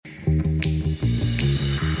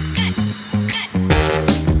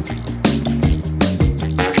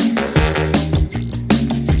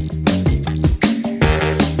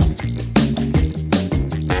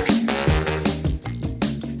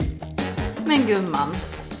Men gumman,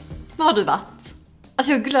 vad har du varit?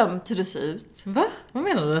 Alltså jag har glömt hur du ser ut. Va? Vad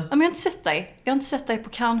menar du? Men jag har inte sett dig. Jag har inte sett dig på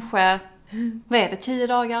kanske, vad är det, 10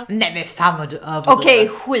 dagar? Nej men fan vad du överdriver. Okej,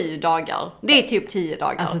 7 dagar. Det är typ 10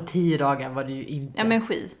 dagar. Alltså 10 dagar var det ju inte. Ja men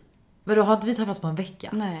 7. Vadå, har inte vi träffats på en vecka?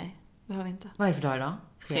 Nej, det har vi inte. Vad är det för dag idag?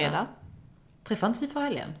 Fredag. Träffade inte vi för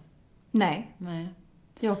helgen? Nej, Nej.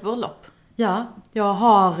 jag har bröllop. Ja, jag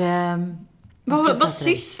har... Vad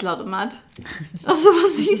sysslar du med? Alltså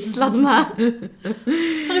vad sysslar du med?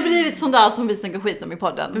 Har du blivit sån där som vi snackar skit om i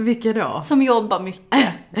podden? Vilka då? Som jobbar mycket.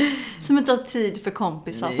 Som inte har tid för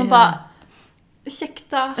kompisar. Som Ja. bara,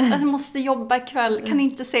 ursäkta, jag måste jobba ikväll. Kan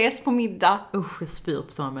inte ses på middag. Usch, jag spyr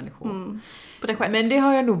på sådana människor. På dig själv. Men det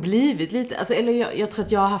har jag nog blivit lite. Alltså, eller jag tror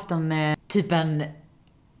att jag har haft en typ en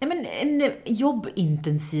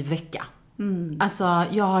jobbintensiv vecka. Alltså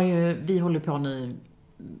vi håller på nu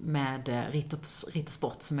med Ritt och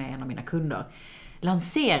Sport som är en av mina kunder.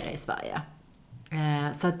 Lansera i Sverige.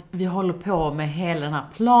 Så att vi håller på med hela den här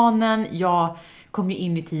planen. Jag kom ju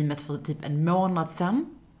in i teamet för typ en månad sedan.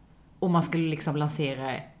 Och man skulle liksom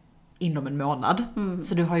lansera inom en månad.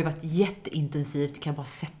 Så det har ju varit jätteintensivt. Kan bara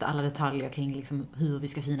sätta alla detaljer kring liksom hur vi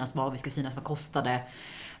ska synas, var vi ska synas, vad kostar det.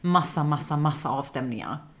 Massa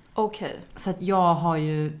avstämningar. Okej. Så att jag har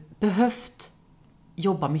ju behövt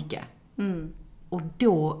jobba mycket. Och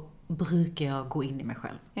då brukar jag gå in i mig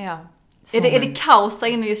själv. Ja. Är det kaos där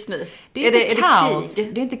inne just nu? Det är inte kaos.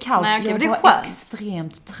 Krig? Det är inte kaos. Nej, okej, jag det är är skönt.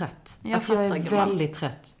 extremt trött. Jag alltså jag är fattar, gumman. väldigt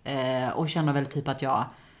trött. Och känner väl typ att jag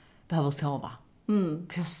behöver sova.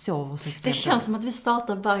 För jag sover så extremt. Det känns som att vi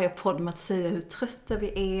startar varje podd med att säga hur trötta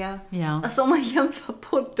vi är. Ja. Alltså om man jämför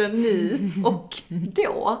podden nu och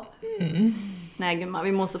då. Nej gumman,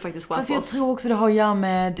 vi måste faktiskt skärpa oss. Fast jag tror också det har att göra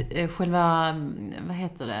med själva, vad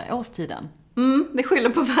heter det, årstiden. Vi skyller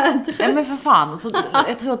på vädret. Nej men för fan, så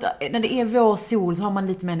jag tror att när det är vår sol så har man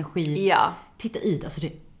lite mer energi. Ja. Titta ut, alltså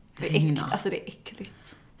det Det är regnar. alltså det är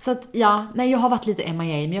äckligt. Så att jag har varit lite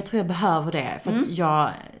MIA, men jag tror jag behöver det. För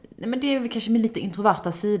att men det är väl kanske min lite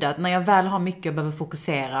introverta sida. Att när jag väl har mycket och behöver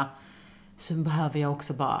fokusera så behöver jag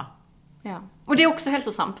också bara... Ja. Och det är också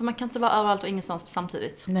hälsosamt, för man kan inte vara överallt och ingenstans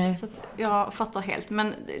samtidigt. Nej. Så att jag fattar helt.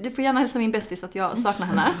 Men du får gärna hälsa min bästis att jag saknar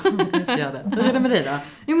henne. Jag ska göra det. Hur är det med dig då?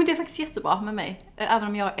 Jo men det är faktiskt jättebra med mig. Även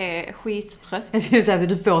om jag är skittrött. Jag skulle säga att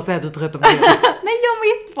du får säga att du är trött om det. Nej, jag mår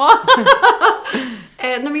jättebra.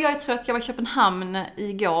 Nej men jag är trött. Jag var i Köpenhamn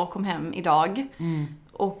igår och kom hem idag.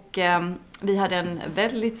 Och vi hade en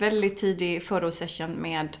väldigt, väldigt tidig fotosession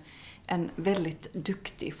med en väldigt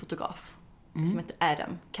duktig fotograf. Som heter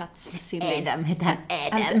Adam Katz-Silling. Adam, heter han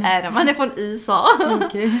Inte Adam, han är från USA.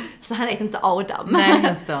 Okej. Så han heter inte Adam. Nej,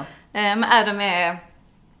 jag förstår. Men Adam är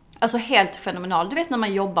alltså helt fenomenal. Du vet när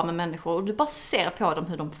man jobbar med människor och du bara ser på dem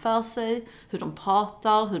hur de för sig, hur de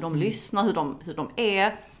pratar, hur de lyssnar, hur de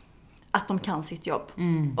är. Att de kan sitt jobb.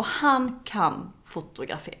 Och han kan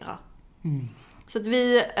fotografera. Så att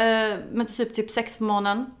vi möttes upp typ 6 på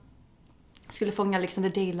morgonen. Skulle fånga liksom the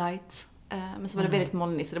daylight. Men så var det väldigt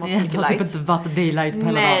molnigt så det var inte så mycket Jag har typ light. inte varit daylight på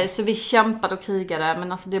hela Nej, dagen. så vi kämpade och krigade.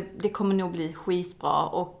 Men alltså det kommer nog bli skitbra.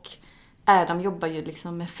 Och Adam jobbar ju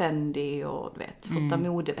liksom med Fendi och du vet, fotar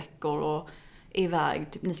modeveckor och är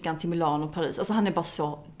iväg. Typ, ni ska till Milano och Paris. Alltså han är bara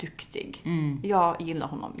så duktig. Jag gillar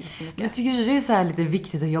honom jättemycket. Men tycker du det är så här lite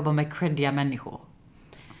viktigt att jobba med creddiga människor?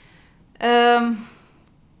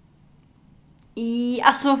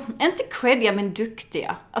 Alltså, inte creddiga men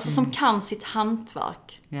duktiga. Alltså som kan sitt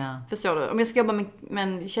hantverk. Ja. Förstår du? Om jag ska jobba med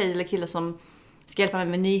en tjej eller kille som ska hjälpa mig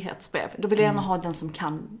med nyhetsbrev, då vill jag gärna ha den som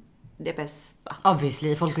kan det bästa.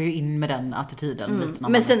 Obviously, folk går ju in med den attityden lite när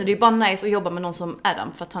man... Men sen är det ju bara nice att jobba med någon som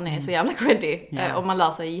Adam, för att han är så jävla creddy. Ja. Och man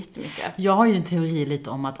lär sig jättemycket. Jag har ju en teori lite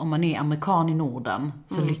om att om man är amerikan i Norden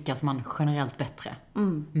så lyckas man generellt bättre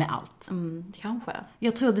med allt. Kanske.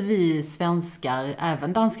 Jag tror att vi svenskar,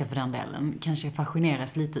 även danskar för den delen, kanske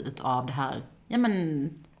fascineras lite utav det här,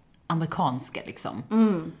 amerikanska liksom.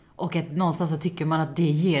 Och att någonstans så tycker man att det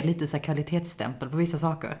ger lite så här kvalitetsstämpel på vissa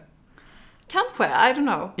saker. Kanske, I don't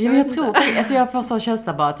know. Ja, men jag tror, alltså jag får så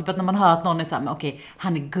känsla bara, typ att när man hör att någon är såhär, men okej,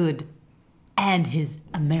 han är good and he's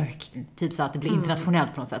American. Typ så att det blir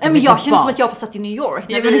internationellt på något sätt. Nej, men jag känner som att jag var satt i New York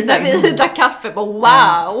när vi drack kaffe. Bara, wow!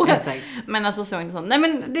 Ja, exakt. Men alltså så intressant. Nej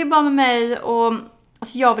men det är bara med mig och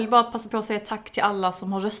alltså jag vill bara passa på att säga tack till alla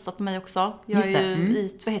som har röstat på mig också. Jag Just det. är ju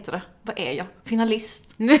vad heter det? Vad är jag? Finalist.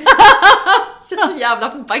 Känns så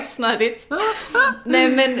jävla bajsnödigt. Nej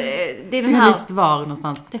men det är den här... Finalist var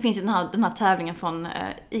någonstans. Det finns ju den här tävlingen från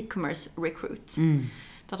e-commerce recruit.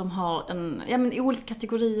 Där de har olika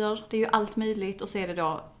kategorier. Det är ju allt möjligt. Och så är det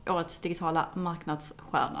då årets digitala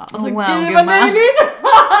marknadsstjärna. Alltså Wow, gud vad gumman. löjligt!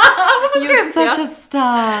 You're such a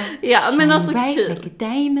star. Ja, men alltså Shine bright kul. like a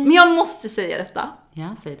diamond. Men jag måste säga detta.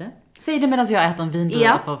 Ja, säg det. Säg det medan jag äter en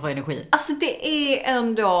vindruva för att få energi. Alltså det är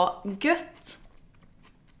ändå gött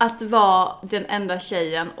att vara den enda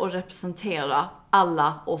tjejen och representera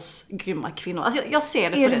alla oss grymma kvinnor. Alltså jag ser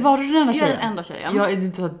det på det. Var du den enda tjejen? Jag är den enda tjejen. Jag är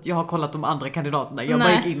inte så att jag har kollat de andra kandidaterna. Jag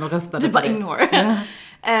bara gick in och röstade. Du bara ignore.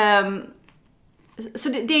 Så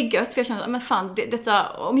det är gött, för jag känner, men fan, detta,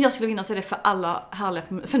 om jag skulle vinna så är det för alla härliga,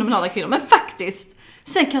 fenomenala kvinnor. Men faktiskt,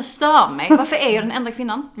 sen kan jag störa mig. Varför är jag den enda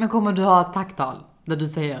kvinnan? Men kommer du ha ett tacktal där du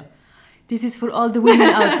säger "This is for all the women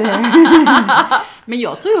out there"? Men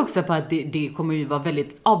jag tror också på att det kommer ju vara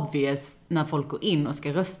väldigt obvious när folk går in och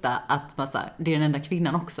ska rösta att man, det är den enda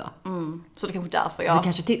kvinnan också. Så det kanske är därför jag...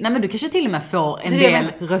 Du kanske till och med får en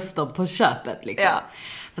del röster på köpet liksom. Ja.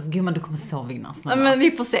 Fast gumman, du kommer så vinna snart. Men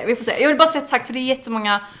vi får se. Jag vill bara säga tack, för det är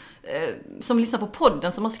jättemånga som lyssnar på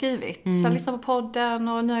podden som har skrivit. Så jag lyssnar på podden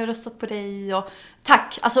och nu har jag röstat på dig. Och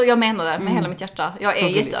tack, alltså jag menar det med hela mitt hjärta. Jag är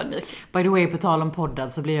jätteödmjuk. By the way, på tal om podden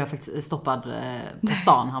så blev jag faktiskt stoppad på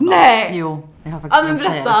stan. Han bara, Nej! Jo, det har jag faktiskt men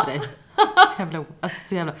berätta! Till dig. Så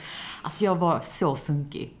jävla... Alltså jag var så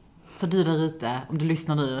sunkig. Så du där ute, om du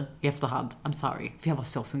lyssnar nu i efterhand, I'm sorry, för jag var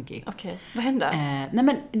så sunkig. Okej, vad hände? Nej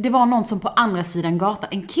men det var någon som på andra sidan gatan,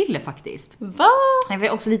 en kille faktiskt. Va? Det var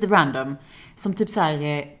också lite random. Som typ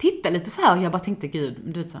såhär, tittade lite så här och jag bara tänkte, gud,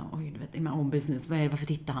 du vet såhär, oj, du vet, i my own business, varför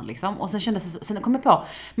tittar han liksom? Och sen kändes det, sen kom jag på,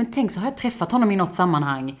 men tänk så har jag träffat honom i något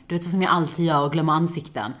sammanhang, du vet, så som jag alltid gör och glömmer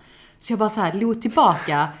ansikten. Så jag bara såhär, log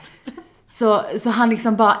tillbaka. Så han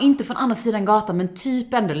liksom bara, inte från andra sidan gatan, men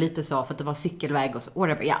typ ändå lite så, för att det var cykelväg och så,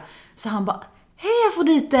 whatever, ja. Så han bara, hej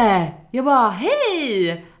Afrodite! Jag bara,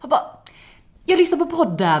 hej! Han bara, jag lyssnar på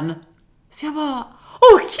podden. Så jag bara,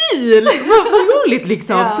 kul! Vad roligt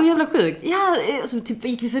liksom, Ja. så jävla sjukt. Ja, så typ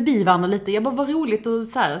gick vi förbi varandra lite, jag bara, vad roligt att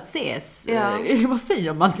så här, ses. Ja. Vad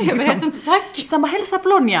säger man liksom? Jag vet inte, tack. Så han bara, hälsa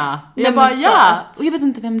Polonia. Nej, Jag bara, men ja. söt. Och jag vet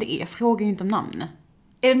inte vem det är, frågar ju inte om namn.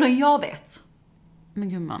 Är det någon jag vet? Men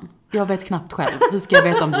gumman, jag vet knappt själv. Hur ska jag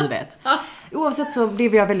veta om du vet? Oavsett så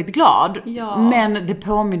blev jag väldigt glad. Ja. Men det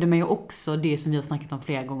påminner mig också det som vi har snackat om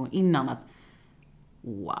flera gånger innan. Att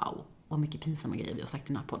wow, vad mycket pinsamma grejer vi har sagt i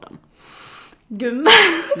den här podden. Gumman.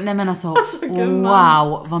 Nej men alltså gumman.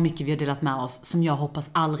 wow, vad mycket vi har delat med oss. Som jag hoppas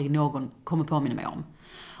aldrig någon kommer påminna mig om.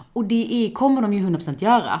 Och det kommer de ju 100%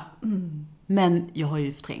 göra. Men jag har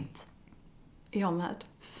ju förträngt. Jag med.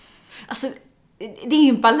 Alltså, det är ju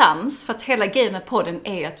en balans, för att hela grejen med podden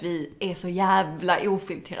är att vi är så jävla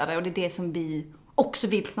ofiltrerade, och det är det som vi också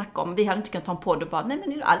vill snacka om. Vi hade inte kunnat ta en podd och bara, nej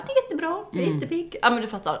men allt är jättebra, jag är jättepigg. Ja men du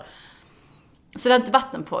fattar. Så det är inte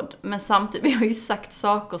vattenpodd, men samtidigt, vi har ju sagt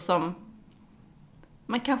saker som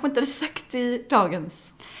man kanske inte hade sagt i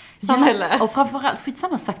dagens samhälle. Ja, och framförallt,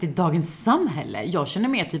 skitsamma sagt i dagens samhälle. Jag känner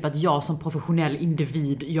mer typ att jag som professionell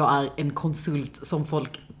individ, jag är en konsult som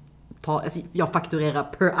folk tar, alltså jag fakturerar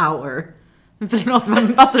per hour. Förlåt, men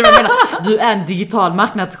fattar du vad jag menar? Du är en digital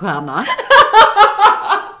marknadsstjärna.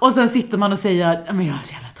 Och sen sitter man och säger, men jag är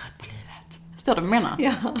så jävla trött på livet. Förstår du vad jag menar?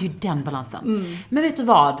 Ja. Det är ju den balansen. Men vet du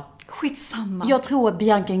vad? Skitsamma. Jag tror att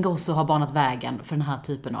Bianca Ingrosso har banat vägen för den här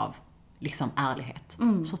typen av liksom ärlighet.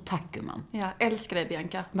 Så tack gumman. Ja, älskar dig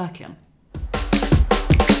Bianca. Verkligen.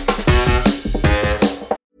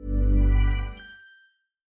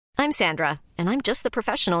 I'm Sandra, and I'm just the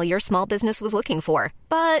professional your small business was looking for.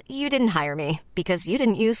 But you didn't hire me because you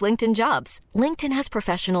didn't use LinkedIn Jobs. LinkedIn has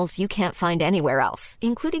professionals you can't find anywhere else,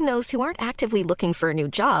 including those who aren't actively looking for a new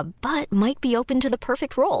job, but might be open to the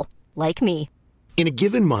perfect role, like me. In a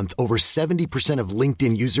given month, over 70% of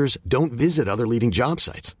LinkedIn users don't visit other leading job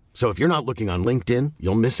sites. So if you're not looking on LinkedIn,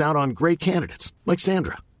 you'll miss out on great candidates like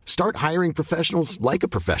Sandra. Start hiring professionals like a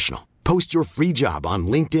professional. Post your free job on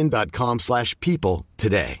linkedin.com/people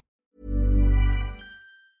today.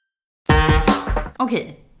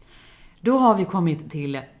 Okej, då har vi kommit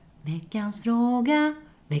till veckans fråga.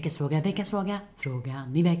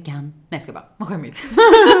 Frågan i veckan. Nej, jag ska bara, vad skämmigt.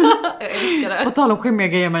 Jag älskar det. På tal om skämmiga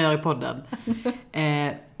grejer man gör i podden.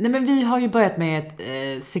 Nej men vi har ju börjat med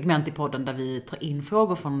ett segment i podden där vi tar in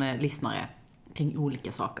frågor från lyssnare kring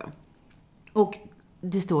olika saker. Och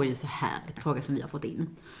det står ju så här, ett fråga som vi har fått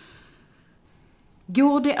in.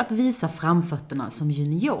 Går det att visa framfötterna som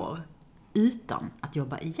junior utan att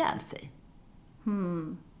jobba ihjäl sig?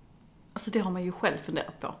 Alltså det har man ju själv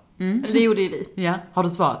funderat på. Eller det gjorde ju vi. Ja, har du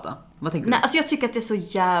svarat då? Vad tänker du? Nej, alltså jag tycker att det är så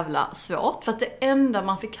jävla svårt. För att det enda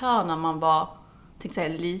man fick höra när man var, tänkte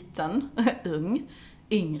säga liten,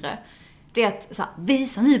 yngre, det är att så här,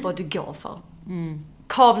 visa nu vad du går för.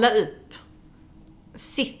 Kavla upp.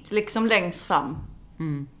 Sitt liksom längst fram.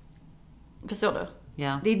 Förstår du?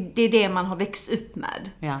 Ja. Det är det man har växt upp med.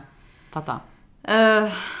 Ja, fattar.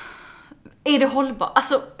 Är det hållbart?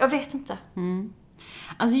 Alltså, jag vet inte.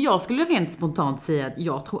 Alltså jag skulle rent spontant säga att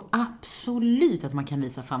jag tror absolut att man kan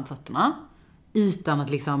visa framfötterna utan att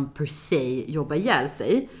liksom per se jobba ihjäl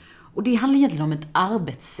sig. Och det handlar egentligen om ett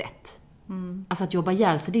arbetssätt. Alltså att jobba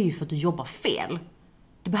ihjäl sig, det är ju för att du jobbar fel.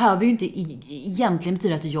 Det behöver ju inte egentligen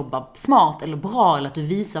betyda att du jobbar smart eller bra eller att du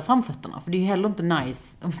visar framfötterna. För det är ju heller inte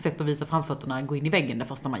nice sätt att visa framfötterna, gå in i väggen det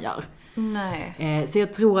första man gör. Nej. Så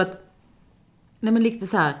jag tror att, nej men lite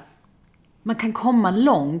så här, man kan komma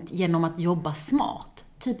långt genom att jobba smart.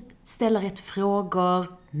 Typ ställa rätt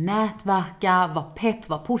frågor, nätverka, vara pepp,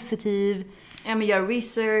 vara positiv. Ja, men gör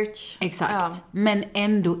research. Exakt. Ja. Men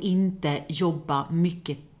ändå inte jobba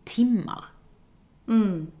mycket timmar.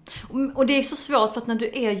 Och det är så svårt för att när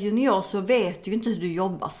du är junior så vet du ju inte hur du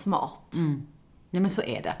jobbar smart. Nej men så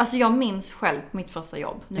är det. Alltså jag minns själv på mitt första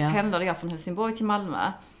jobb. Nu pendlade jag från Helsingborg till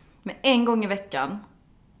Malmö. Men en gång i veckan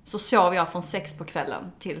så sov jag från 6 på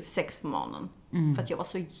kvällen till 6 på morgonen. För att jag var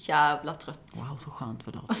så jävla trött. Wow, så skönt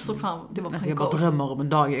för dig. Alltså fan, det var alltså, jag bara drömmer om en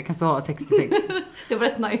dag jag kan sova 66. Det var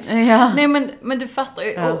rätt nice. Ja. Nej men du fattar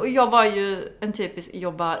ju. Och jag var ju en typisk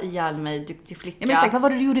jobba ihjäl mig, duktig flicka. Ja, men exakt, vad var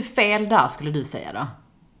det du gjorde fel där skulle du säga då?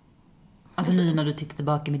 Alltså nu när du tittar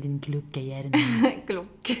tillbaka med din klocka i hjärnan.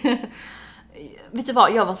 Klock. Vet du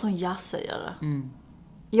vad, jag var sån jazzsägare.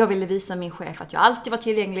 Jag ville visa min chef att jag alltid var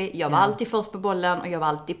tillgänglig. Jag var alltid först på bollen och jag var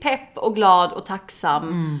alltid pepp och glad och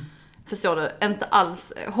tacksam. Förstår du? Inte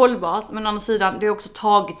alls hållbart. Men å andra sidan, det har också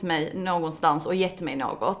tagit mig någonstans och gett mig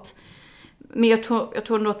något. Men jag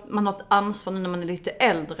tror ändå att man har ett ansvar nu när man är lite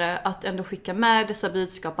äldre att ändå skicka med dessa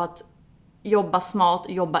budskap att jobba smart,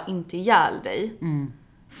 jobba inte ihjäl dig.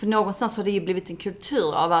 För någonstans har det ju blivit en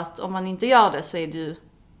kultur av att om man inte gör det så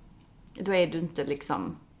är du inte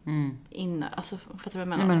liksom inne. Alltså, fattar du vad jag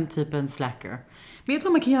menar? Nej men typ en slacker. Men jag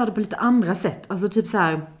tror man kan göra det på lite andra sätt. Alltså typ så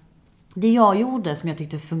här. Det jag gjorde som jag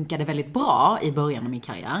tyckte funkade väldigt bra i början av min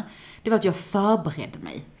karriär, det var att jag förberedde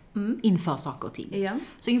mig inför saker och ting. Ja.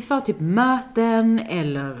 Så inför typ möten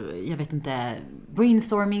eller, jag vet inte,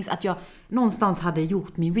 brainstormings, att jag någonstans hade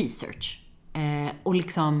gjort min research. Och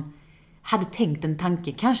liksom hade tänkt en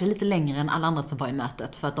tanke, kanske lite längre än alla andra som var i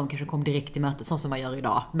mötet, för att de kanske kom direkt i mötet, så som man gör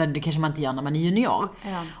idag. Men det kanske man inte gör när man är junior.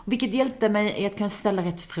 Ja. Vilket hjälpte mig i att kunna ställa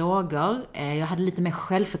rätt frågor. Jag hade lite mer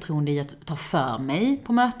självförtroende i att ta för mig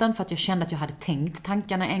på möten, för att jag kände att jag hade tänkt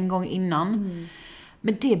tankarna en gång innan.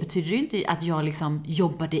 Men det betyder ju inte att jag liksom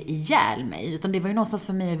jobbade ihjäl mig, utan det var ju någonstans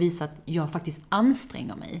för mig att visa att jag faktiskt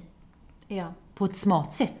anstränger mig. Ja. På ett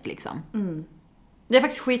smart sätt liksom. Det är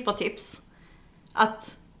faktiskt skitbra tips.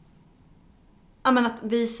 Att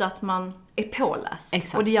visa att man är påläst.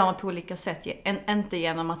 Exakt. Och det gör man på olika sätt. Inte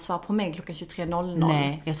genom att svara på mail klockan 23.00.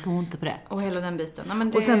 Nej, jag tror inte på det. Och hela den biten. Nej,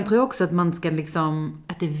 men det... Och sen tror jag också att man ska liksom,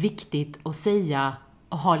 att det är viktigt att säga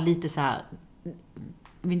och ha lite så här,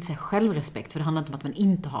 jag vill inte säga självrespekt, för det handlar inte om att man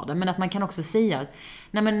inte har det, men att man kan också säga att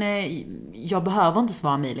nej men jag behöver inte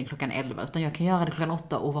svara mejlen klockan 11, utan jag kan göra det klockan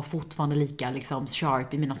 8 och vara fortfarande lika liksom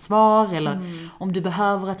sharp i mina svar, eller om du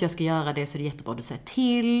behöver att jag ska göra det så är det jättebra att du säger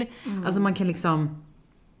till. Alltså man kan liksom,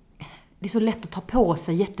 det är så lätt att ta på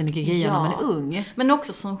sig jättemycket grejer när man är ung. Men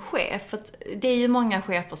också som chef, för att det är ju många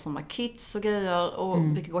chefer som har kids och grejer och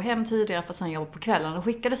brukar gå hem tidigare för att sen jobba på kvällen och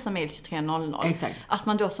skicka dessa mejl 23.00. Exakt. Att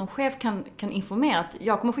man då som chef kan informera att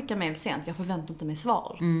jag kommer skicka mejl sent, jag förväntar inte mig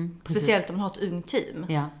svar. Speciellt om man har ett ungt team.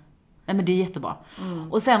 Ja. Nej, men det är jättebra.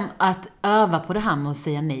 Och sen att öva på det här med att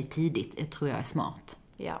säga nej tidigt, det tror jag är smart.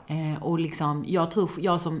 Ja. Och liksom,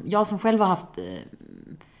 jag som själv har haft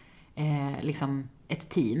liksom ett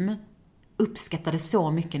team, uppskattade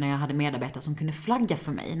så mycket när jag hade medarbetare som kunde flagga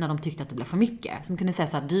för mig när de tyckte att det blev för mycket. Som kunde säga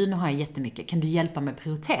så här: du, nu har jag jättemycket, kan du hjälpa mig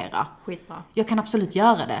prioritera? Skitbra. Jag kan absolut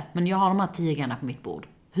göra det, men jag har de här 10 grejerna på mitt bord.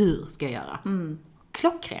 Hur ska jag göra?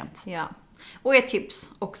 Klockrent. Ja. Och ett tips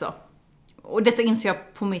också. Och detta inser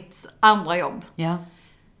jag på mitt andra jobb. Ja.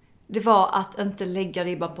 Det var att inte lägga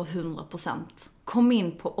det bara på 100%. Kom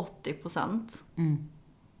in på 80%.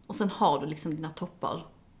 Och sen har du liksom dina toppar.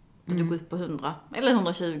 Där du går upp på 100 eller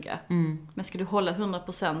 120. Men ska du hålla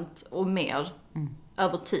 100% och mer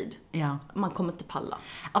över tid, man kommer inte palla.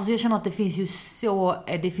 Alltså jag känner att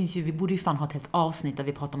det finns ju, vi borde ju fan ha ett helt avsnitt där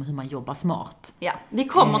vi pratar om hur man jobbar smart. Ja, vi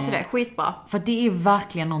kommer till det, skitbra. För det är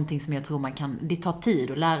verkligen någonting som jag tror det tar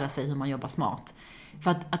tid att lära sig hur man jobbar smart.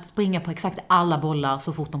 För att springa på exakt alla bollar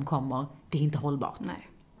så fort de kommer, det är inte hållbart. Nej.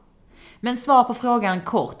 Men svar på frågan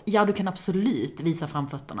kort, ja, du kan absolut visa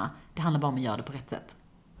framfötterna. Det handlar bara om att göra det på rätt sätt.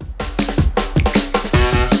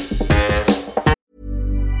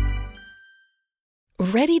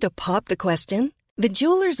 Ready to pop the question? The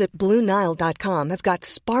jewelers at BlueNile.com have got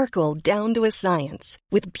sparkle down to a science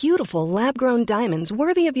with beautiful lab-grown diamonds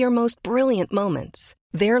worthy of your most brilliant moments.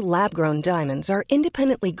 Their lab-grown diamonds are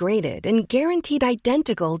independently graded and guaranteed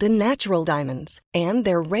identical to natural diamonds. And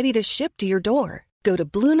they're ready to ship to your door. Go to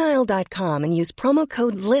BlueNile.com and use promo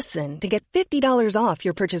code LISTEN to get $50 off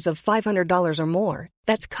your purchase of $500 or more.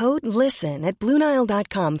 That's code LISTEN at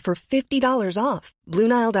BlueNile.com for $50 off.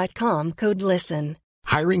 BlueNile.com, code LISTEN.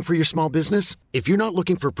 Hiring for your small business? If you're not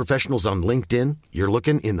looking for professionals on LinkedIn, you're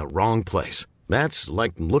looking in the wrong place. That's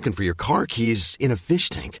like looking for your car keys in a fish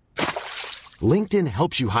tank. LinkedIn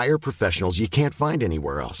helps you hire professionals you can't find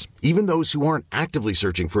anywhere else, even those who aren't actively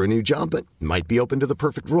searching for a new job but might be open to the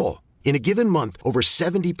perfect role. In a given month, over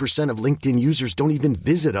 70% of LinkedIn users don't even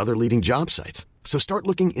visit other leading job sites. So start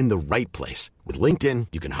looking in the right place. With LinkedIn,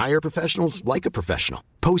 you can hire professionals like a professional.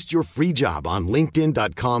 Post your free job on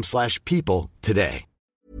linkedin.com/people today.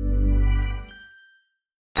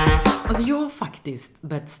 Alltså jag har faktiskt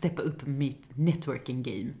börjat steppa upp mitt networking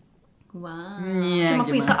game. Wow. Ja, kan man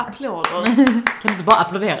få in så applåder? Kan du inte bara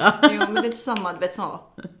applådera? Jo, men det är inte samma, du vet, sån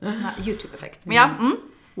här YouTube-effekt. Men ja,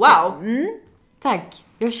 wow. Tack.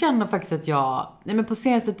 Jag känner faktiskt att men på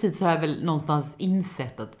senaste tid så har jag väl någonstans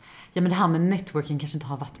insett att men det här med networking kanske inte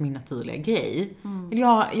har varit min naturliga grej.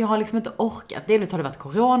 Jag har liksom inte orkat. Delvis har det varit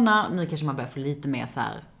corona. Nu kanske man börjar få lite mer så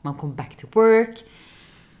här, man kommer back to work.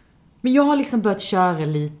 Men jag har liksom börjat köra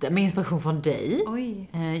lite med inspiration från dig. Oj.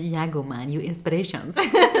 Jagoman, you inspirations.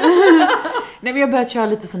 Nej, men jag har börjat köra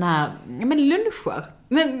lite sån här, luncher.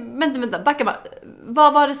 Men vänta, backa bara.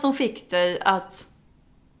 Vad var det som fick dig att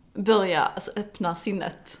börja öppna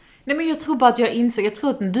sinnet? Nej, men jag tror bara att jag tror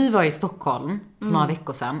att när du var i Stockholm för några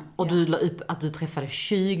veckor sedan och du la upp att du träffade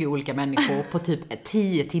 20 olika människor på typ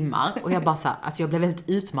 10 timmar och jag bara så här, alltså jag blev väldigt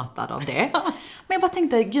utmattad av det. Men jag bara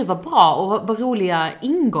tänkte, gud vad bra och vad roliga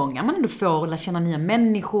ingångar man ändå får, lära känna nya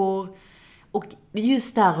människor. Och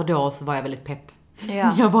just där och då så var jag väldigt pepp.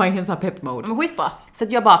 Ja. Jag var i en sån här pepp-mode. Men skitbra. Så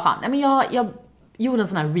att jag bara jag gjorde en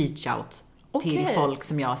sån här reach out till folk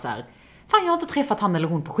som jag så här, fan jag har inte träffat han eller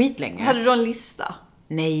hon på skit länge. Hade du en lista?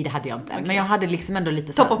 Nej, det hade jag inte. Okay. Men jag hade liksom ändå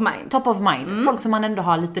lite top of mind. Top of mind. Folk som man ändå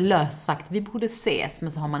har lite löst sagt, vi borde ses,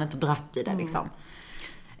 men så har man inte dratt i det liksom.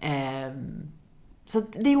 Så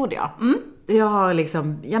det gjorde jag. Jag har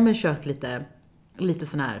liksom, kört lite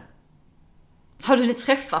sån här. Har du hunnit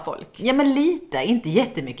träffa folk? Ja, men lite. Inte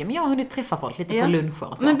jättemycket, men jag har hunnit träffa folk lite på luncher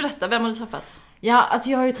och så. Men berätta, vem har du träffat? Ja, alltså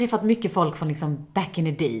jag har ju träffat mycket folk från liksom back in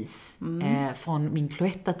the days. Från min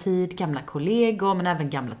Cloetta-tid, gamla kollegor, men även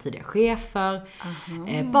gamla tidiga chefer.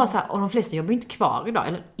 Bara så här, och de flesta jobbar ju inte kvar idag,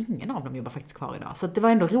 eller ingen av dem jobbar faktiskt kvar idag. Så det var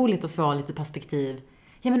ändå roligt att få lite perspektiv.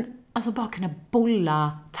 Ja, men alltså bara kunna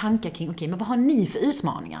bolla tankar kring, okej, men vad har ni för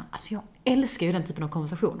utmaningar? Alltså jag älskar ju den typen av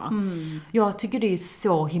konversationer. Jag tycker det är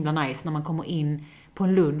så himla nice när man kommer in på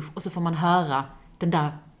en lunch och så får man höra den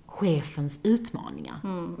där chefens utmaningar.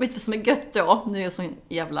 Vet du vad som är gött då? Nu är jag sån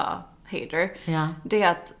jävla hater. Ja. Det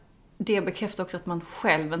är att det bekräftar också att man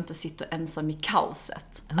själv inte sitter ensam i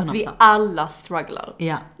kaoset. 100%. Att vi alla strugglar.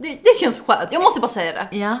 Ja. Det känns skönt. Jag måste bara säga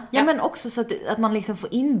det. Ja, men också så att man liksom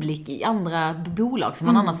får inblick i andra bolag som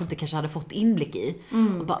man annars inte kanske hade fått inblick i.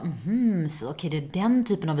 Och bara, så okej, det är den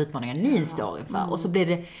typen av utmaningar ni står inför. Och så blir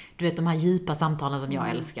det, du vet, de här djupa samtalen som jag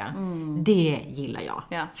älskar. Det gillar jag.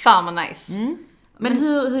 Ja, fan vad nice. Men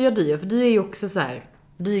hur gör du? För du är ju också så här,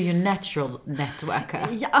 du är ju natural networker.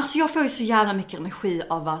 Ja, alltså jag får ju så jävla mycket energi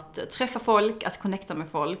av att träffa folk, att connecta med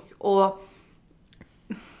folk. Och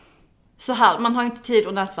så här, man har ju inte tid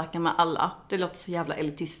att nätverka med alla. Det låter så jävla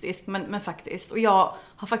elitistiskt, men faktiskt. Och jag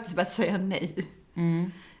har faktiskt börjat säga nej.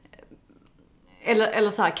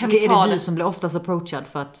 Eller så här, kan vi ta är det du som blir oftast approachad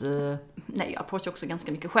för att... Nej, jag approachar också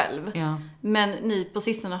ganska mycket själv. Ja. Men nu på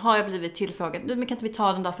sistone har jag blivit tillfrågad. Men kan inte vi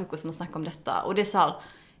ta den där frukosten och snacka om detta? Och det är så här,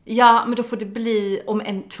 ja, men då får det bli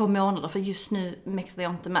om 2 månader. För just nu mäktar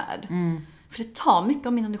jag inte med. För det tar mycket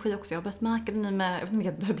av min energi också. Jag har börjat märka det nu med, jag vet inte om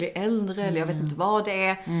jag börjar bli äldre eller jag vet inte vad det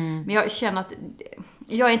är. Men jag känner att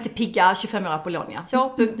jag är inte pigga 25 år Apollonia. Så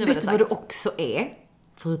punkt, nu var det vet sagt. du vad du också är?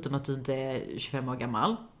 Förutom att du inte är 25 år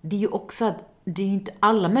gammal. Det är ju också att det är ju inte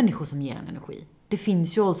alla människor som ger en energi. Det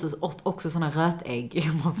finns ju också såna rötägg,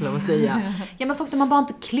 om man får lov att säga. Ja, men folk där man bara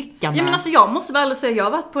inte klickar med. Ja, men alltså jag måste väl säga, jag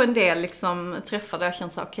har varit på en del liksom träffar där jag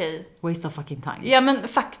känner så okej. Waste of fucking time. Ja, men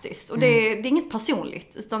faktiskt. Och det är inget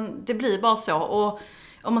personligt, utan det blir bara så. Och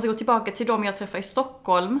om man ska gå tillbaka till dem jag träffar i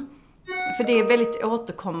Stockholm, för det är väldigt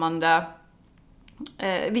återkommande.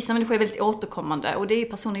 Vissa människor är väldigt återkommande och det är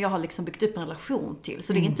personer jag har liksom byggt upp en relation till.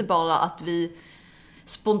 Så det är inte bara att vi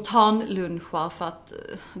spontan lunchar för att,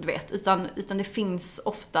 du vet, utan det finns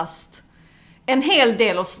oftast en hel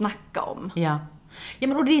del att snacka om. Ja. Ja,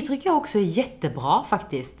 men och det tycker jag också är jättebra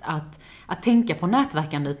faktiskt. Att tänka på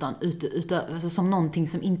nätverkande alltså som någonting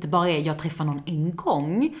som inte bara är jag träffar någon en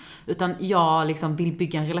gång. Utan jag liksom vill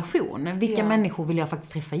bygga en relation. Vilka människor vill jag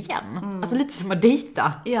faktiskt träffa igen? Alltså lite som att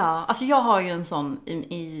dejta. Ja, alltså jag har ju en sån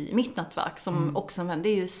i mitt nätverk som också en vän. Det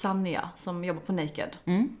är ju Sanja som jobbar på Naked.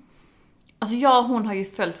 Alltså hon har ju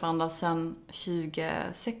följt varandra sedan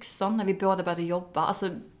 2016 när vi båda började jobba. Alltså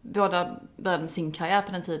båda började med sin karriär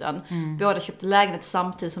på den tiden. Båda köpte lägenhet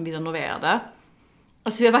samtidigt som vi renoverade.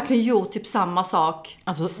 Alltså vi har verkligen gjort typ samma sak.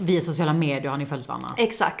 Alltså via sociala medier har ni följt varandra.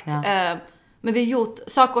 Exakt. Ja. Men vi har gjort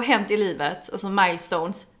saker och hänt i livet, alltså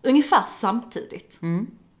milestones, ungefär samtidigt.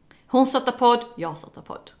 Hon startar podd, jag startar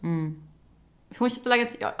podd. Hon köpte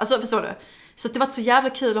lägenhet, alltså förstår du? Så det var så jävla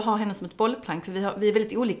kul att ha henne som ett bollplank, för vi är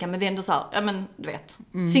väldigt olika, men vi är ändå så här, ja men du vet,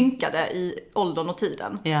 synkade i åldern och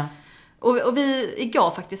tiden. Ja. Och vi,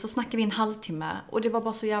 igår faktiskt, så snackade vi en halvtimme, och det var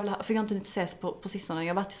bara så jävla, för jag har inte ses på sistone, jag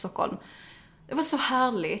har varit i Stockholm. Det var så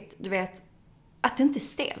härligt, du vet, att det inte är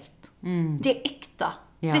stelt. Det är äkta.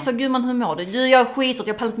 Ja. Det är så, gud man, hur mår du? Jag är skitsåt,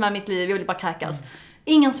 jag pallar inte med mitt liv, jag vill bara kräkas.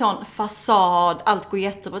 Ingen sån fasad, allt går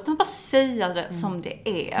jättebra, utan bara säga det som det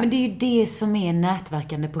är. Men det är ju det som är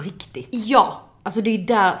nätverkande på riktigt. Ja. Alltså det är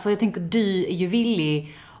där, för jag tänker du är ju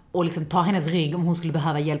villig att liksom ta hennes rygg om hon skulle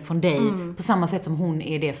behöva hjälp från dig. På samma sätt som hon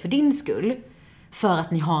är det för din skull. För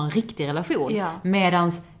att ni har en riktig relation. Ja.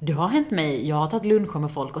 Medans det har hänt mig, jag har tagit luncher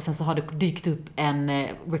med folk och sen så har det dykt upp en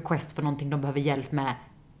request för någonting de behöver hjälp med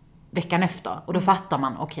veckan efter. Och då fattar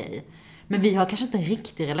man, okej. Men vi har kanske inte en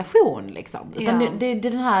riktig relation liksom. Utan det är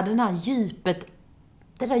den här djupet,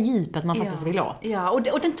 det där djupet man faktiskt vill åt. Ja,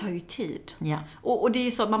 och den tar ju tid. Ja. Och det är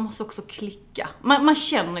ju så att man måste också klicka. Man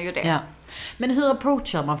känner ju det. Ja. Men hur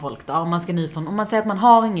approachar man folk då? Om man säger att man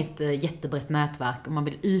har inget jättebrett nätverk och man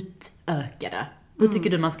vill utöka det. Hur tycker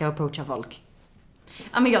du man ska approacha folk?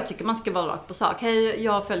 Ja, men jag tycker man ska vara rakt på sak. Hej,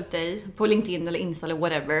 jag har följt dig på LinkedIn eller Insta eller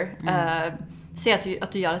whatever. Säg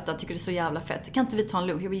att du gör detta, tycker det är så jävla fett. Kan inte vi ta en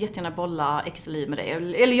lunch? Jag vill jättegärna bolla extra liv med dig.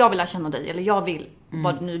 Eller jag vill lära känna dig. Eller jag vill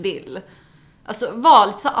vad du nu vill. Alltså, var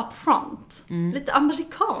lite så upfront. Lite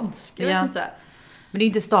amerikansk, jag vet inte. Men det är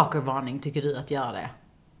inte stalkervarning, tycker du, att göra det?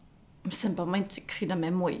 Men sen behöver man inte krydda med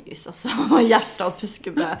emojis. Alltså, hjärta och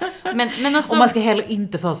puskubbe. Men alltså... Och man ska heller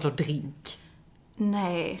inte föreslå drink.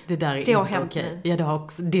 Nej, det där är det har inte hänt okej. mig. Ja,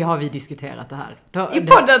 det har vi diskuterat det här. I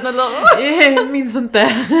podden eller? Jag minns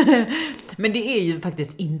inte. Men det är ju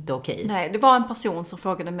faktiskt inte okej. Nej, det var en person som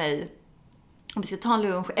frågade mig om vi ska ta en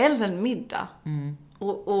lunch eller en middag.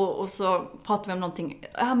 Och så pratade vi om någonting.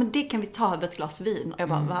 Ja, men det kan vi ta över ett glas vin. Och jag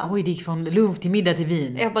bara, va? Oj, det gick från lunch till middag till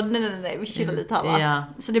vin. Jag bara, nej, vi chillar lite här va? Ja.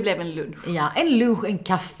 Så det blev en lunch. Ja, en lunch, en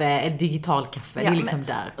kaffe, en digital kaffe. Det är liksom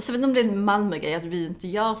där. Och så vet inte om det är en Malmö-grej att vi inte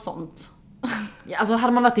gör sånt. Ja, alltså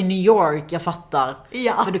hade man varit i New York, jag fattar.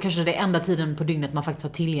 Ja. För då kanske det är enda tiden på dygnet man faktiskt har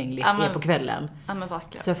tillgängligt är på kvällen. Ja, men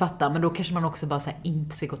verkligen. Så jag fattar, men då kanske man också bara så här,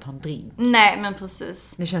 inte ska gå och ta en drink. Nej, men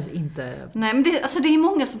precis. Det känns inte... Nej, men det är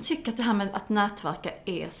många som tycker att det här med att nätverka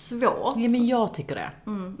är svårt. Ja, men jag tycker det.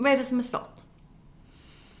 Vad är det som är svårt?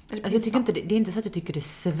 Alltså, jag tycker inte det är inte så att jag tycker det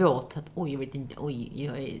är svårt att jag vet inte,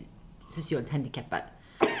 jag är socialt handikappad.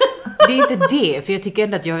 Det är inte det, för jag tycker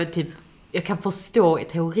ändå att jag kan förstå i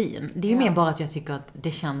teorin. Det är ju mer bara att jag tycker att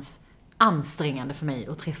det känns ansträngande för mig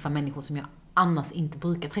att träffa människor som jag annars inte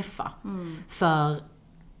brukar träffa.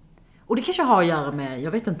 Och det kanske har att göra med,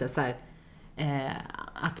 jag vet inte, så här,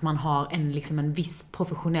 att man har en viss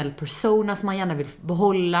professionell persona som man gärna vill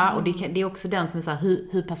behålla. Och det är också den som är så här,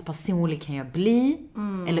 hur pass personlig kan jag bli?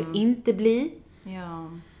 Eller inte bli? Ja.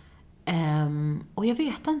 Och jag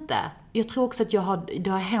vet inte. Jag tror också att det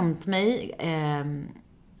har hänt mig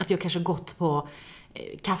att jag kanske gått på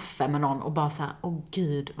kaffe med någon och bara så här, åh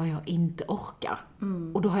gud vad jag inte orkar.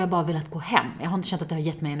 Och då har jag bara velat gå hem. Jag har inte känt att det har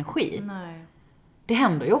gett mig energi. Nej. Det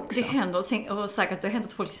händer ju också. Det händer, och säkert det har hänt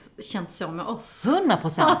att folk känt så med oss.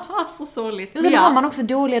 100%. Så sorgligt. Och så har man också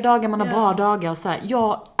dåliga dagar, man har bra dagar och så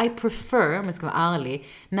här. I prefer, om jag ska vara ärlig,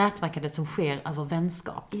 nätverkandet som sker över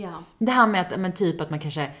vänskap. Ja. Det här med att man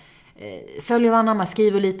kanske följer varandra, man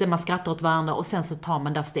skriver lite, man skrattar åt varandra och sen så tar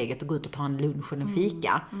man det steget och går ut och tar en lunch eller en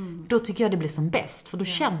fika. Då tycker jag det blir som bäst, för då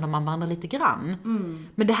känner man varandra lite grann.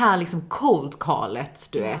 Men det här liksom cold callet,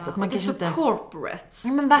 du vet. Att man det är så inte... corporate.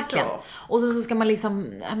 Ja, men verkligen. Så. Och så ska man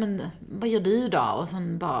liksom, vad gör du då? Och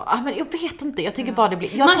sen bara, men jag vet inte, jag tycker bara det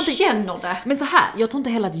blir... Man känner det. Men så här, jag tror inte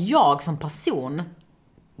heller att jag som person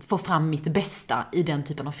får fram mitt bästa i den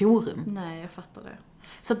typen av forum. Nej, jag fattar det.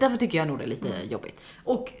 Så därför tycker jag nog det är lite jobbigt.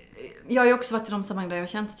 Och jag har ju också varit i de sammanhang där jag har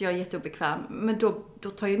känt att jag är jätteobekväm. Men då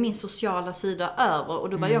tar ju min sociala sida över. Och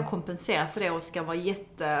då börjar jag kompensera för det och ska vara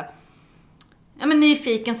men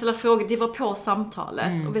nyfiken, ställa frågor, det var på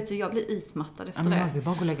samtalet. Och vet du, jag blir utmattad efter det. Man vill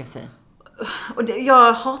bara gå och lägga sig. Och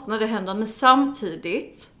jag hatar när det händer, men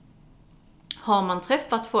samtidigt har man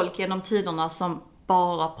träffat folk genom tiderna som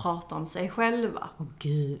bara pratar om sig själva.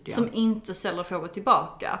 Gud, ja. Som inte ställer frågor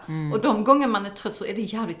tillbaka. Och de gånger man är trött så är det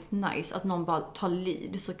jävligt nice att någon bara tar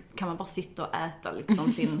lead. Så kan man bara sitta och äta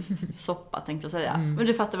liksom sin soppa, tänkte jag säga. Men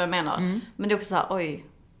du fattar vad jag menar. Men det är också så här, oj,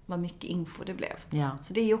 vad mycket info det blev. Ja.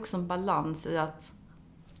 Så det är ju också en balans i att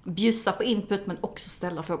bjussa på input men också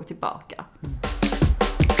ställa frågor tillbaka.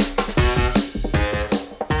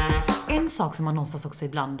 En sak som man någonstans också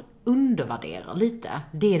ibland undervärderar lite,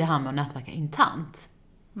 det är det här med att nätverka internt.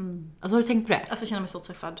 Alltså har du tänkt på det? Alltså jag känner mig så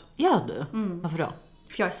träffad. Gör du? Varför då?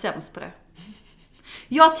 För jag är sämst på det.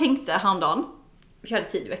 Jag tänkte häromdagen, jag hade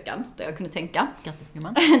tid i veckan där jag kunde tänka. Grattis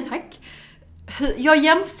gumman. Tack. Jag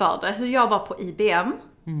jämförde hur jag var på IBM.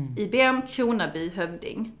 IBM, Kronaby,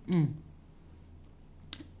 Hövding.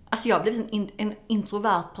 Alltså jag har blivit en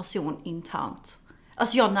introvert person internt.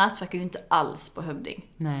 Alltså jag nätverkar ju inte alls på Hövding.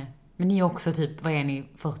 Nej. Men ni är också typ, vad är ni,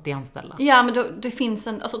 40 anställda? Ja, men det finns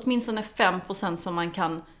åtminstone 5% som man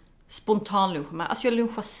kan spontanluncha med. Alltså jag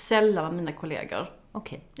lunchar sällan med mina kollegor.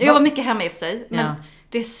 Okej. Jag jobbar mycket hemma i och för sig, men Ja.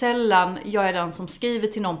 det är sällan jag är den som skriver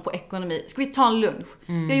till någon på ekonomi. Ska vi ta en lunch?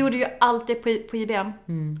 Jag gjorde ju alltid på IBM.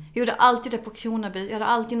 Jag gjorde alltid det på Kronaby. Jag hade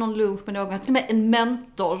alltid någon lunch med någon. Till och med en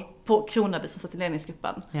mentor på Kronaby som satt i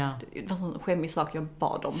ledningsgruppen. Ja. Det var en sån skämmig sak jag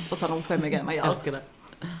bad om. På tal om skämmiga grejer man Jag gör. älskar det.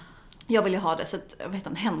 Jag ville ha det, så att, vet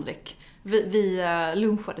han, Henrik. Vi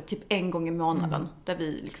lunchade typ en gång i månaden. Där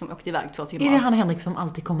vi liksom åkte iväg 2 timmar. Är det han Henrik som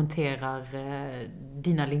alltid kommenterar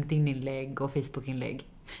dina LinkedIn-inlägg och Facebook-inlägg?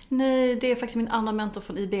 Nej, det är faktiskt min andra mentor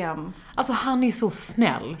från IBM. Alltså han är så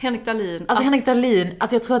snäll. Henrik Dahlin. Alltså Henrik Dahlin,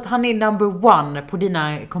 alltså jag tror att han är number one på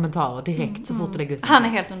dina kommentarer direkt så fort du lägger ut. Han är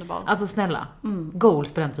helt underbar. Alltså snälla,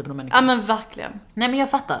 goals på den typen av människor. Ja men verkligen. Nej men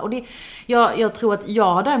jag fattar. Och jag tror att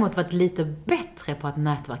jag har däremot varit lite bättre på att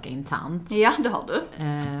nätverka internt. Ja, det har du.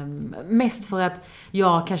 Mest för att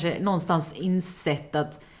jag kanske någonstans insett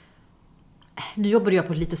att nu jobbade jag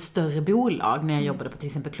på ett lite större bolag när jag jobbade på till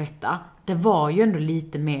exempel Cloetta. Det var ju ändå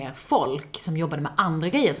lite mer folk som jobbade med andra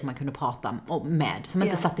grejer som man kunde prata med. Som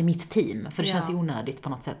inte satt i mitt team. För det känns ju onödigt på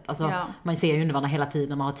något sätt. Alltså, man ser ju under varandra hela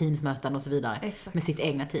tiden, man har teamsmöten och så vidare. Exakt. Med sitt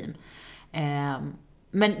egna team.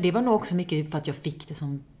 Men det var nog också mycket för att jag fick det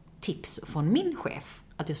som tips från min chef.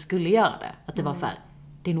 Att jag skulle göra det. Att det var så här,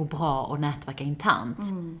 det är nog bra att nätverka internt.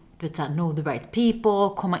 Du vet såhär, know the right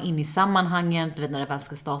people, komma in i sammanhanget. Du vet när det väl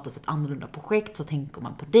ska startas ett annorlunda projekt så tänker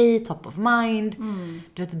man på dig, top of mind.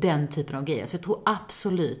 Du vet den typen av grejer. Så jag tror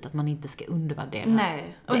absolut att man inte ska undervärdera.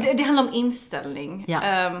 Nej, och det handlar om inställning.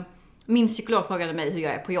 Ja. Min psykolog frågade mig hur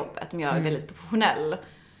jag är på jobbet. Om jag är väldigt professionell.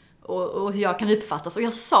 Och hur jag kan uppfattas. Och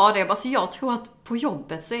jag sa det, alltså jag tror att på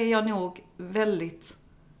jobbet så är jag nog väldigt...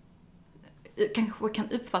 Kanske kan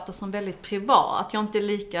uppfattas som väldigt privat. Jag inte är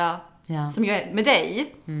lika som jag är med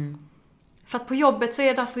dig. För att på jobbet så är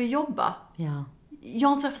jag där för att jobba. Ja. Jag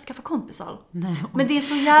är inte där för att skaffa kompisar. Nej. Men det är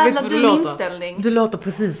så jävla Vet du vad dum du inställning. Du låter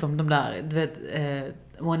precis som de där, du vet,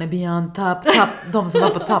 wanna be on top, de som var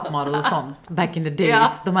på Top Model och sånt, back in the days.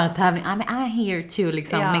 Ja. De här tävlingarna, I'm here to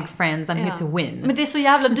liksom make friends, I'm here to win. Men det är så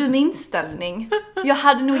jävla dum inställning. Jag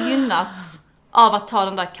hade nog gynnats av att ta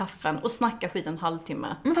den där kaffen och snacka skit en halvtimme.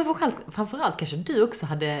 Men framförallt kanske du också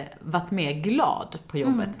hade varit mer glad på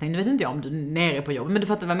jobbet. Nu vet inte jag om du är nere på jobbet, men du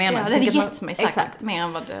fattar vad jag menar. Ja, det hade gett mig säkert mer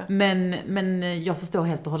än vad det... Men jag förstår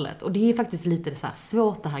helt och hållet. Och det är faktiskt lite så här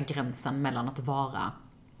svårt det här gränsen mellan att vara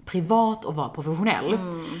privat och vara professionell.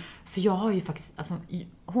 För jag har ju faktiskt, alltså,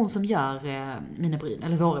 hon som gör mina bryn,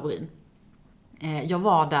 eller våra bryn. Jag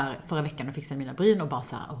var där förra veckan och fixade mina bryn och bara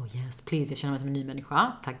så här, oh yes, please, jag känner mig som en ny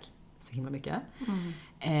människa. Tack så himla mycket.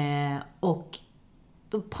 Och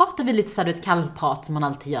då pratade vi lite så här, ett kallprat som man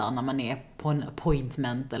alltid gör när man är på en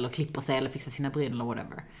appointment eller klipper sig eller fixar sina bryn eller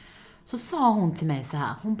whatever. Så sa hon till mig så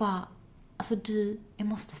här, hon bara, alltså jag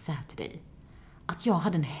måste säga till dig att jag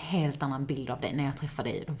hade en helt annan bild av dig när jag träffade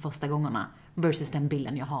dig de första gångerna versus den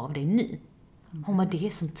bilden jag har av dig nu. Hon bara, det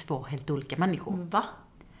är som 2 helt olika människor. Va?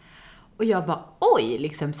 Och jag bara, oj,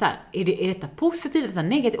 liksom så här, är detta positivt eller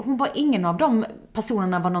negativt? Hon bara, ingen av de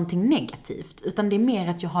personerna var någonting negativt. Utan det är mer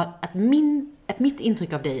att jag har, att mitt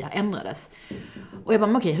intryck av dig ändrades. Och jag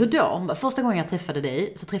bara, okej, hur då? Hon bara, första gången jag träffade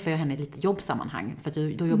dig så träffade jag henne i lite jobbsammanhang. För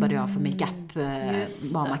att då jobbade jag för makeup,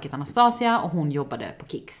 varumärket Anastasia, och hon jobbade på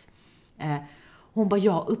Kicks. Hon bara,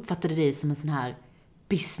 jag uppfattade dig som en sån här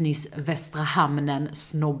business Västra Hamnen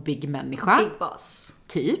snobbig människa. Big boss.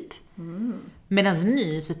 Typ. Medan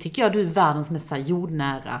nu så tycker jag du är världens mest så här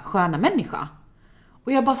jordnära, sköna människa.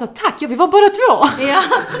 Och jag bara sa tack, jag vill vara båda två. Ja,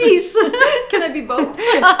 please. Can I be both?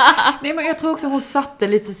 Nej, men jag tror också hon satte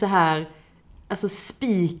lite så här, alltså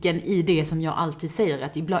spiken i det som jag alltid säger,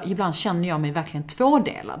 att ibland känner jag mig verkligen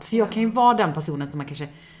tvådelad. För jag kan ju vara den personen som man kanske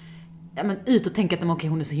ut och tänker att okej,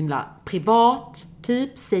 hon är så himla privat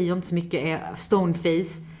typ, säger inte så mycket, är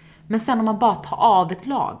stoneface. Men sen om man bara tar av ett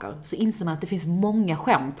lager så inser man att det finns många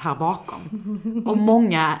skämt här bakom. Och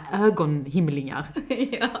många ögonhimlingar.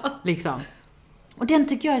 Ja. Liksom. Och den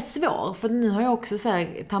tycker jag är svår, för nu har jag också så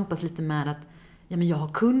här tampat lite med att men jag har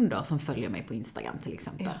kunder som följer mig på Instagram till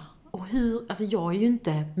exempel. Ja. Och alltså jag är ju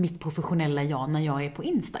inte mitt professionella jag när jag är på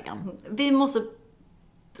Instagram. Vi måste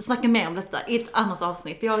snacka mer om detta i ett annat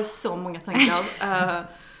avsnitt. Vi har ju så många tankar.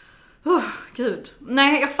 Gud.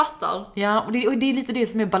 Nej, jag fattar. Ja, och det är lite det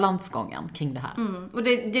som är balansgången kring det här. Och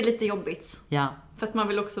det är lite jobbigt. Ja. För att man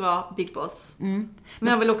vill också vara big boss. Men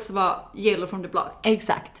man vill också vara yellow from the block.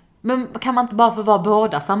 Exakt. Men kan man inte bara få vara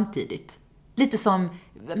båda samtidigt? Lite som,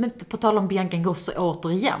 på tal om Bianca Ingrosso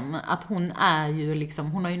återigen, att hon är ju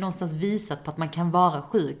liksom, hon har ju någonstans visat på att man kan vara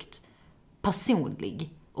sjukt personlig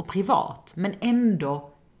och privat, men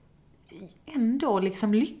ändå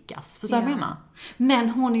liksom lyckas. Förstår jag menar? Men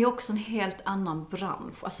hon är ju också en helt annan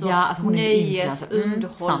bransch. Alltså, hon är nöjes,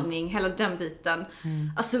 underhållning, hela den biten.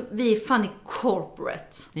 Alltså, vi är fan i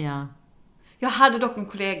corporate. Ja. Jag hade dock en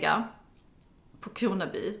kollega på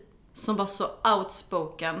Kronaby som var så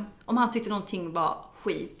outspoken. Om han tyckte någonting var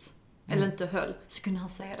skit eller inte höll, så kunde han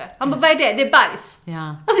säga det. Han bara, vad är det? Det är bajs.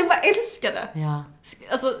 Ja. Alltså jag bara älskar det. Ja.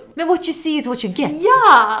 Alltså, men what you see is what you get.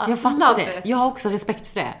 Ja! Jag fattar love det. it. Jag har också respekt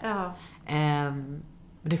för det. Ja.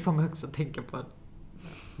 Det får mig också tänka på en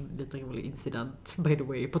lite rolig incident, by the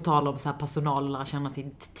way, på tal om så här personal och lära känna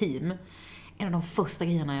sitt team. En av de första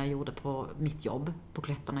grejerna jag gjorde på mitt jobb på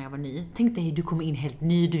Cloetta när jag var ny. Tänk dig, du kommer in helt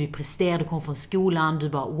ny, du vill prestera, du kommer från skolan, du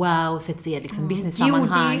bara wow, sätter sig i liksom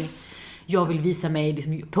business-sammanhang. Jag vill visa mig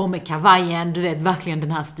liksom, på med kavajen, du vet verkligen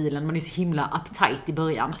den här stilen. Man är så himla uptight i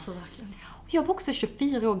början. Alltså verkligen. Jag var också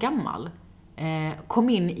 24 år gammal. Kom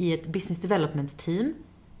in i ett business development team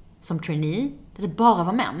som trainee, där det bara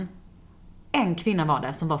var män. En kvinna var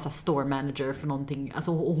det som var så store manager för någonting,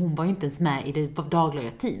 alltså, och hon var ju inte ens med i det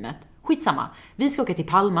dagliga teamet. Skitsamma. Vi ska åka till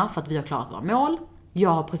Palma för att vi har klarat våra mål. Jag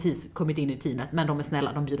har precis kommit in i teamet, men de är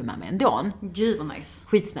snälla, de bjuder med mig ändå. Gud vad nice.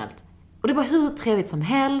 Skitsnällt. Och det var hur trevligt som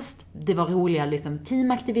helst. Det var roliga liksom,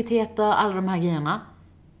 teamaktiviteter, alla de här grejerna.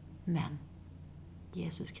 Men,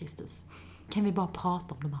 Jesus Kristus. Kan vi bara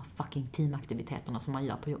prata om de här fucking teamaktiviteterna som man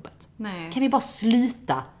gör på jobbet? Nej. Kan vi bara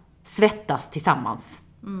sluta svettas tillsammans?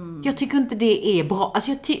 Jag tycker inte det är bra.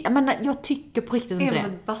 Alltså jag tycker på riktigt inte det.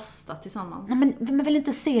 Eller basta tillsammans. Nej, men man vill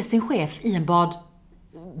inte se sin chef i en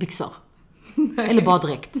badbyxor. Eller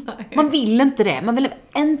baddräkt. Man vill inte det. Man vill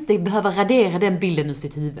inte behöva radera den bilden ur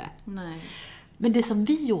sitt huvud. Nej. Men det som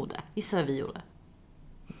vi gjorde, gissa vad vi gjorde?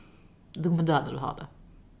 Du kommer dö när du har det.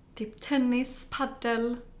 Typ tennis,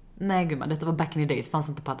 paddel. Nej gumman, detta var back in the days, fanns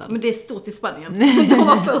inte paddel. Men det är stort i Spanien. De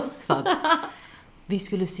var först. Så att, vi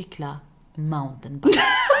skulle cykla mountainbike.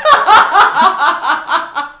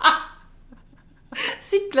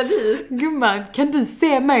 Cyklar du? Gumman, kan du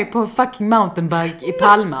se mig på en fucking mountainbike i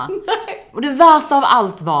Palma? Och det värsta av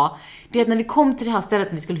allt var det att när vi kom till det här stället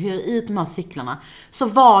där vi skulle hyra ut de här cyklarna, så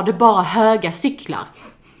var det bara höga cyklar.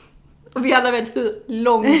 Och vi alla vet hur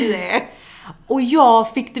lång du är. Och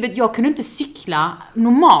jag kunde inte cykla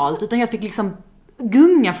normalt, utan jag fick liksom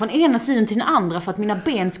gunga från ena sidan till den andra för att mina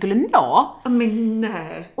ben skulle nå. Men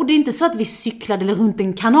nej. Och det är inte så att vi cyklade runt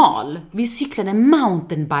en kanal. Vi cyklade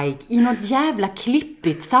mountainbike i något jävla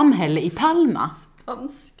klippigt samhälle i Palma.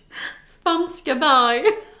 Spanska berg.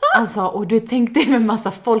 Alltså, och du tänkte med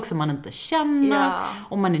massa folk som man inte känner. Ja.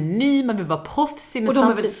 Och man är ny, man vill vara proffsig. Och de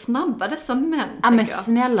är väl snabba, dessa män, ja, men jag.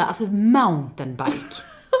 snälla, alltså mountainbike.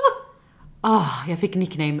 Jag fick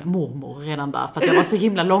nickname mormor redan där. För att jag var så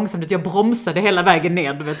himla långsam att jag bromsade hela vägen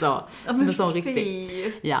ner, du vet så. Ja, som en sån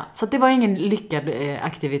riktig. Ja, så att det var ingen lyckad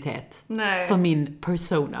aktivitet. Nej. För min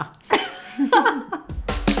persona.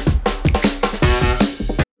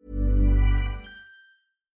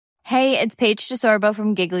 Hey, it's Paige DeSorbo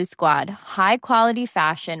from Giggly Squad. High quality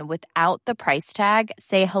fashion without the price tag.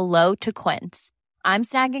 Say hello to Quince. I'm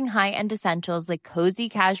snagging high-end essentials like cozy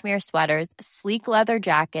cashmere sweaters, sleek leather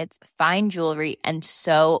jackets, fine jewelry, and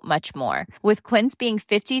so much more. With Quince being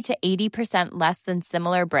 50 to 80% less than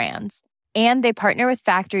similar brands. And they partner with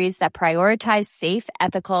factories that prioritize safe,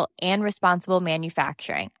 ethical, and responsible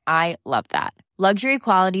manufacturing. I love that. Luxury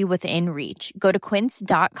quality within reach. Go to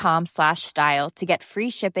quince.com/style to get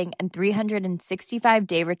free shipping and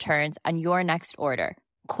 365-day returns on your next order.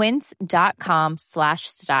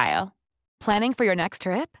 Quince.com/style. Planning for your next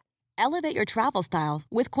trip? Elevate your travel style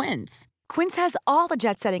with Quince. Quince has all the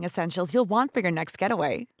jet-setting essentials you'll want for your next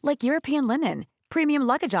getaway, like European linen, premium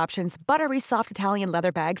luggage options, buttery soft Italian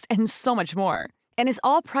leather bags, and so much more. And is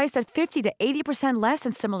all priced at 50 to 80% less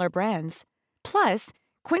than similar brands. Plus,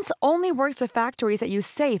 Quince only works with factories that use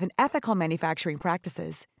safe and ethical manufacturing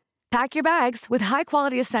practices. Pack your bags with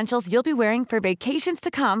high-quality essentials you'll be wearing for vacations to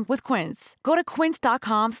come with Quince. Go to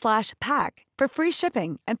quince.com/pack for free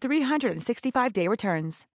shipping and 365-day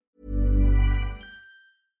returns.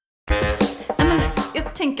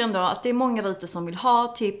 Jag tänker ändå att det är många där ute som vill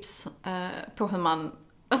ha tips på hur man...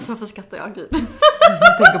 Alltså varför skrattar jag? Gud.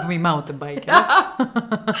 Jag tänker på min mountainbike.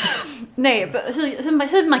 Nej,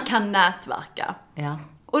 hur man kan nätverka. Ja.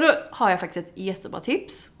 Och då har jag faktiskt ett jättebra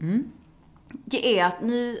tips. Det är att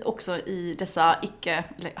ni också i dessa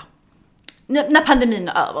när pandemin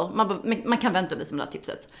är över, man kan vänta lite med det här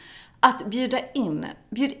tipset. Att bjud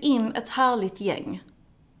in ett härligt gäng.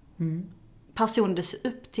 Personer du ser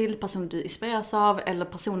upp till, personer du inspireras av, eller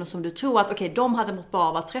personer som du tror att de hade mått bra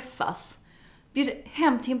av att träffas. Bjud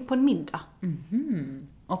hem till på en middag.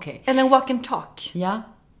 Okej. Eller en walk and talk. Ja,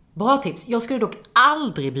 bra tips. Jag skulle dock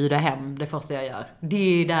aldrig bjuda hem det första jag gör.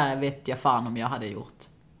 Det där vet jag fan om jag hade gjort.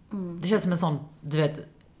 Det känns som en sån, du vet,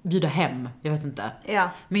 bjuda hem, jag vet inte. Ja.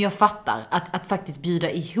 Men jag fattar att faktiskt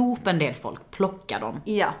bjuda ihop en del folk, plocka dem.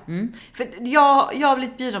 Ja. För jag har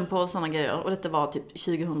blivit bjuden på såna grejer, och detta var typ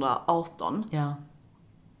 2018. Ja.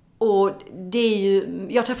 Och det är ju,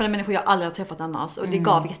 jag träffade människor jag aldrig har träffat annars, och det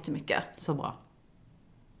gav jättemycket. Så bra.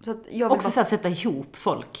 Så att jag vill också så här, sätta ihop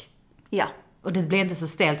folk. Ja. Och det blir inte så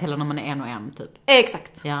stelt heller när man är en och en typ.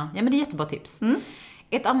 Exakt. Ja, men det är jättebra tips.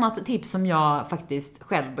 Ett annat tips som jag faktiskt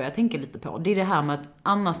själv börjar tänka lite på, det är det här med att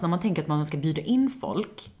annars när man tänker att man ska bjuda in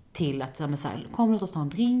folk till att så här, kom låt oss ta en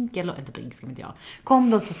drink, eller inte drink ska vi inte göra. Kom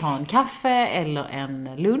låt oss ta en kaffe eller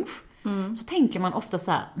en lunch. Så tänker man ofta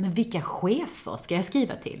så här, men vilka chefer ska jag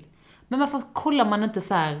skriva till? Men varför kollar man inte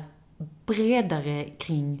så här bredare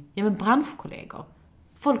kring branschkollegor?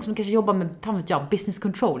 Folk som kanske jobbar med business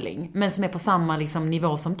controlling, men som är på samma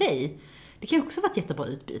nivå som dig. Det kan ju också vara ett jättebra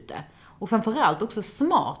utbyte. Och framförallt också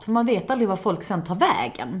smart, för man vet aldrig vad folk sen tar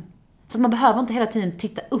vägen. Så att man behöver inte hela tiden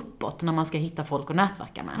titta uppåt när man ska hitta folk och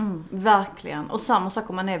nätverka med. Verkligen. Och samma sak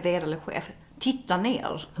om man är vd eller chef. Titta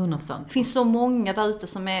ner. 100%. Det finns så många där ute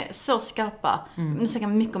som är så skarpa. Nu snackar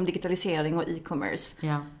man mycket om digitalisering och e-commerce.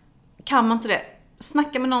 Ja. Kan man inte det?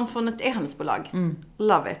 Snacka med någon från ett e-handelsbolag.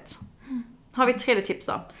 Love it. Har vi ett tredje tips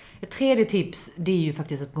då? Ett tredje tips, det är ju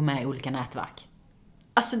faktiskt att gå med i olika nätverk.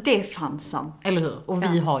 Alltså det är fan sant. Eller hur? Och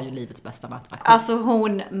vi har ju livets bästa nätverk. Alltså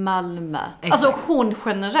hon Malmö. Exakt. Alltså hon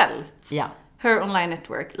generellt. Ja. Her Online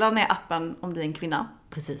Network. Ladda ner appen om du är en kvinna.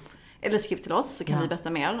 Precis. Eller skriv till oss så kan vi berätta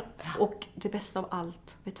mer. Och det bästa av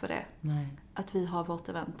allt, vet du vad det är? Nej. Att vi har vårt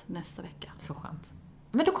event nästa vecka. Så skönt.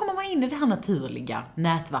 Men då kommer man in i det här naturliga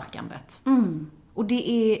nätverkandet. Och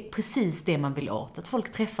det är precis det man vill åt. Att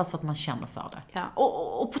folk träffas för att man känner för det. Ja.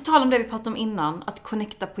 Och på tal om det vi pratade om innan, att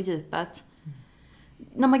connecta på djupet.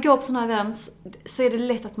 När man går på sådana här events så är det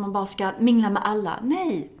lätt att man bara ska mingla med alla.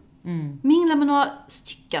 Nej! Mingla med några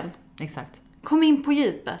stycken. Exakt. Kom in på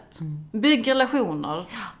djupet. Bygg relationer.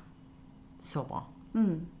 Så bra.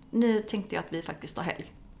 Nu tänkte jag att vi faktiskt har helg.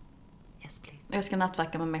 Yes, please. Jag ska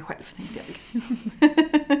nätverka med mig själv, tänkte jag.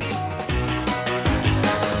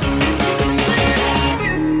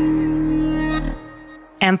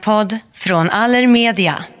 En podd från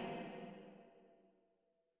Allermedia.